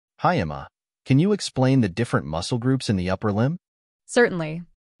Hi Emma, can you explain the different muscle groups in the upper limb? Certainly.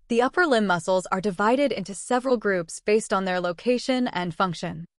 The upper limb muscles are divided into several groups based on their location and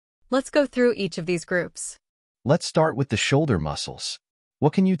function. Let's go through each of these groups. Let's start with the shoulder muscles.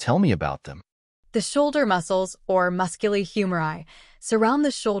 What can you tell me about them? The shoulder muscles, or musculi humeri, surround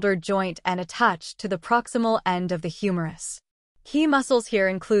the shoulder joint and attach to the proximal end of the humerus. Key muscles here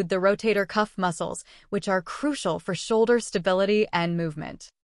include the rotator cuff muscles, which are crucial for shoulder stability and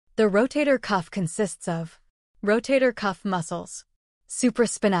movement. The rotator cuff consists of rotator cuff muscles,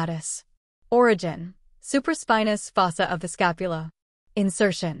 supraspinatus, origin, supraspinous fossa of the scapula,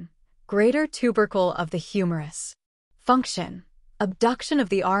 insertion, greater tubercle of the humerus, function, abduction of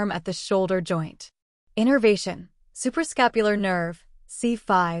the arm at the shoulder joint, innervation, suprascapular nerve,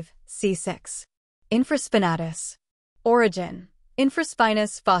 C5, C6, infraspinatus, origin,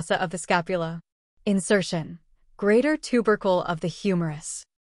 infraspinous fossa of the scapula, insertion, greater tubercle of the humerus,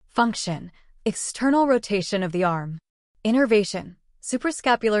 function, external rotation of the arm, innervation,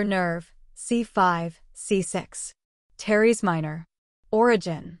 suprascapular nerve, C5, C6, teres minor,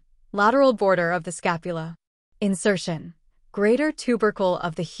 origin, lateral border of the scapula, insertion, greater tubercle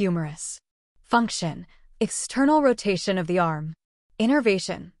of the humerus, function, external rotation of the arm,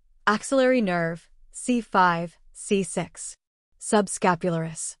 innervation, axillary nerve, C5, C6,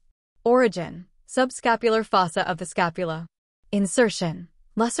 subscapularis, origin, subscapular fossa of the scapula, insertion,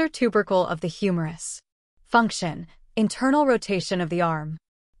 lesser tubercle of the humerus, function, internal rotation of the arm,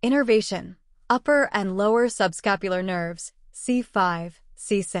 innervation, upper and lower subscapular nerves, C5,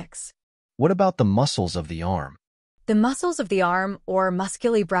 C6. What about the muscles of the arm? The muscles of the arm, or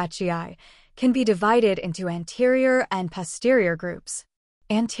musculi brachii, can be divided into anterior and posterior groups.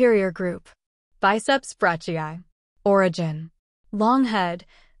 Anterior group, biceps brachii, origin, long head,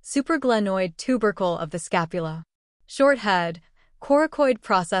 supraglenoid tubercle of the scapula, short head, coracoid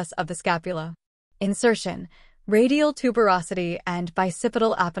process of the scapula, insertion, radial tuberosity and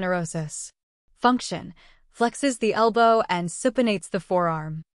bicipital aponeurosis, function, flexes the elbow and supinates the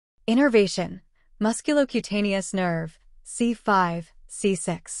forearm, innervation, musculocutaneous nerve, C5,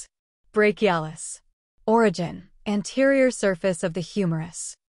 C6, brachialis, origin, anterior surface of the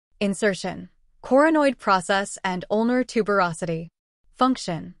humerus, insertion, coronoid process and ulnar tuberosity,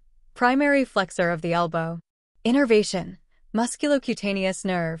 function, primary flexor of the elbow, innervation, musculocutaneous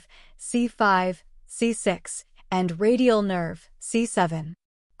nerve, C5, C6, and radial nerve, C7,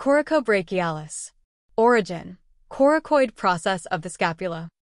 coracobrachialis, origin, coracoid process of the scapula,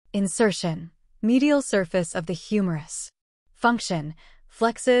 insertion, medial surface of the humerus, function,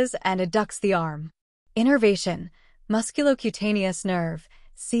 flexes and adducts the arm, innervation, musculocutaneous nerve,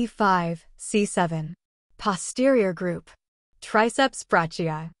 C5, C7, posterior group, triceps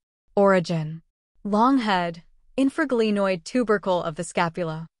brachii, origin, long head, infraglenoid tubercle of the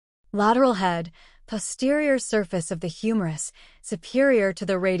scapula, lateral head, posterior surface of the humerus, superior to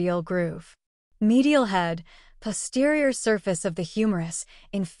the radial groove, medial head, posterior surface of the humerus,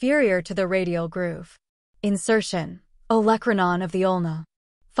 inferior to the radial groove, insertion, olecranon of the ulna,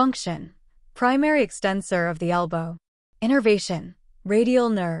 function, primary extensor of the elbow, innervation, radial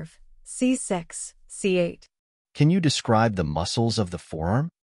nerve, C6, C8. Can you describe the muscles of the forearm?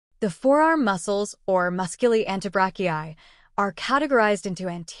 The forearm muscles, or musculi antebrachii, are categorized into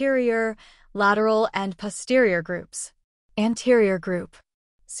anterior, lateral, and posterior groups. Anterior group,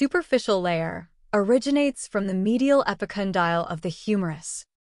 superficial layer, originates from the medial epicondyle of the humerus.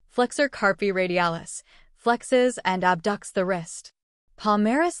 Flexor carpi radialis, flexes and abducts the wrist.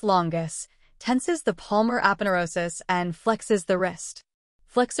 Palmaris longus, tenses the palmar aponeurosis and flexes the wrist.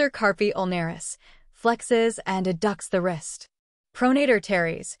 Flexor carpi ulnaris, flexes and adducts the wrist. Pronator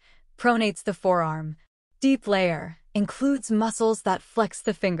teres, pronates the forearm. Deep layer, includes muscles that flex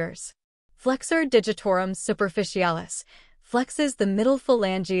the fingers. Flexor digitorum superficialis, flexes the middle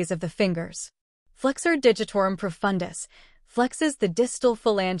phalanges of the fingers. Flexor digitorum profundus, flexes the distal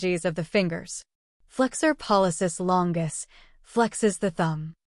phalanges of the fingers. Flexor pollicis longus, flexes the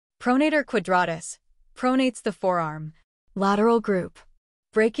thumb. Pronator quadratus, pronates the forearm. Lateral group,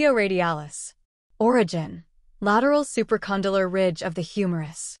 brachioradialis, origin, lateral supracondylar ridge of the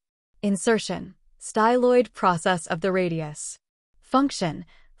humerus. Insertion, styloid process of the radius. Function,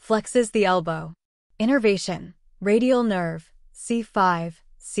 flexes the elbow. Innervation, radial nerve, C5,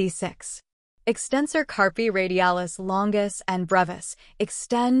 C6. Extensor carpi radialis longus and brevis,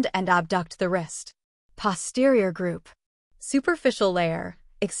 extend and abduct the wrist. Posterior group, superficial layer,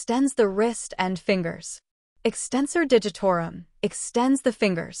 extends the wrist and fingers. Extensor digitorum, extends the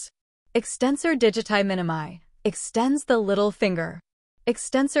fingers. Extensor digiti minimi, extends the little finger.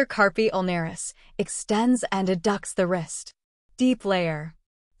 Extensor carpi ulnaris, extends and adducts the wrist. Deep layer,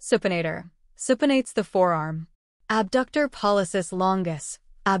 Supinator, supinates the forearm. Abductor pollicis longus,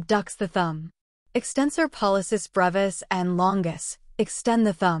 abducts the thumb. Extensor pollicis brevis and longus, extend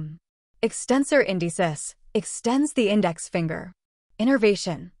the thumb. Extensor indicis, extends the index finger.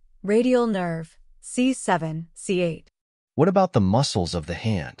 Innervation, radial nerve, C7, C8. What about the muscles of the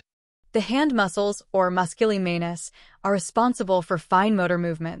hand? The hand muscles, or musculi manus, are responsible for fine motor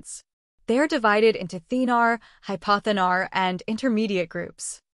movements. They are divided into thenar, hypothenar, and intermediate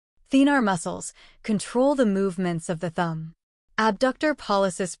groups. Thenar muscles control the movements of the thumb. Abductor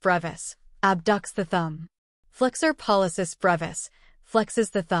pollicis brevis abducts the thumb. Flexor pollicis brevis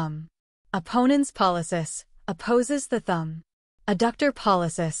flexes the thumb. Opponens pollicis opposes the thumb. Adductor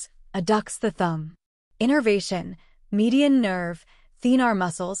pollicis adducts the thumb. Innervation, median nerve, thenar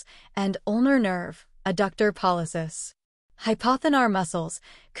muscles, and ulnar nerve, adductor pollicis. Hypothenar muscles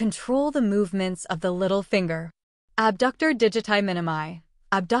control the movements of the little finger. Abductor digiti minimi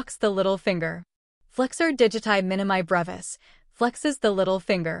abducts the little finger. Flexor digiti minimi brevis flexes the little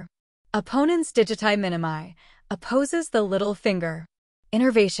finger. Opponens digiti minimi opposes the little finger.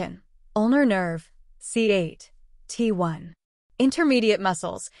 Innervation, ulnar nerve, C8, T1. Intermediate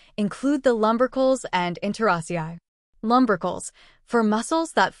muscles include the lumbricals and interossei. Lumbricals, for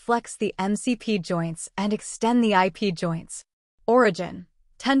muscles that flex the MCP joints and extend the IP joints. Origin,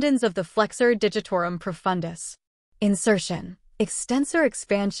 tendons of the flexor digitorum profundus. Insertion, extensor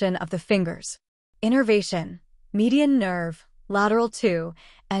expansion of the fingers. Innervation, median nerve, lateral 2,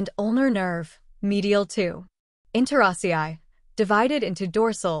 and ulnar nerve, medial 2. Interossei, divided into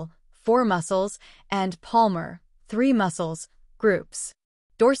dorsal, 4 muscles, and palmar, 3 muscles, groups.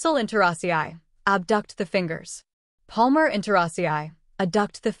 Dorsal interossei, abduct the fingers. Palmar interossei,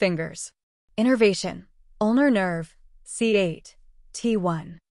 adduct the fingers. Innervation, ulnar nerve, C8,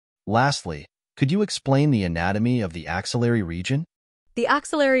 T1. Lastly, could you explain the anatomy of the axillary region? The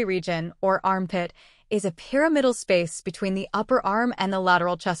axillary region, or armpit, is a pyramidal space between the upper arm and the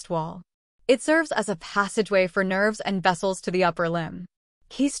lateral chest wall. It serves as a passageway for nerves and vessels to the upper limb.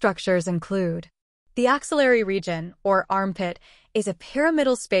 Key structures include: the axillary region, or armpit, is a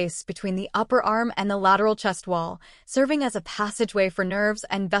pyramidal space between the upper arm and the lateral chest wall, serving as a passageway for nerves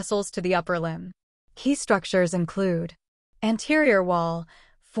and vessels to the upper limb. Key structures include: anterior wall,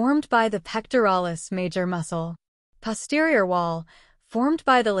 formed by the pectoralis major muscle. Posterior wall, formed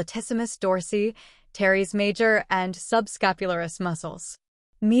by the latissimus dorsi, teres major, and subscapularis muscles.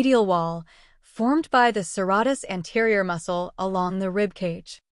 Medial wall, formed by the serratus anterior muscle along the rib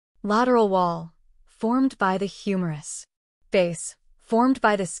cage. Lateral wall, formed by the humerus. Base, formed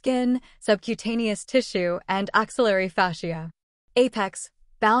by the skin, subcutaneous tissue, and axillary fascia. Apex,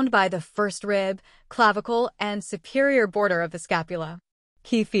 bound by the first rib, clavicle, and superior border of the scapula.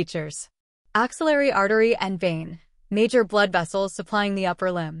 Key features: axillary artery and vein, major blood vessels supplying the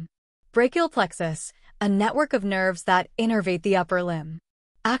upper limb. Brachial plexus, a network of nerves that innervate the upper limb.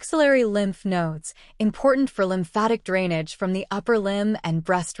 Axillary lymph nodes, important for lymphatic drainage from the upper limb and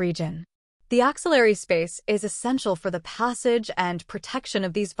breast region. The axillary space is essential for the passage and protection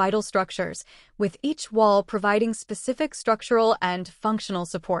of these vital structures, with each wall providing specific structural and functional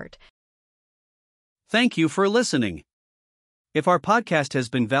support. Thank you for listening. If our podcast has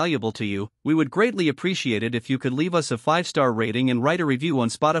been valuable to you, we would greatly appreciate it if you could leave us a 5-star rating and write a review on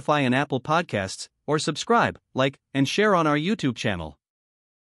Spotify and Apple Podcasts, or subscribe, like, and share on our YouTube channel.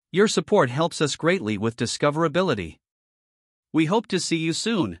 Your support helps us greatly with discoverability. We hope to see you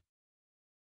soon.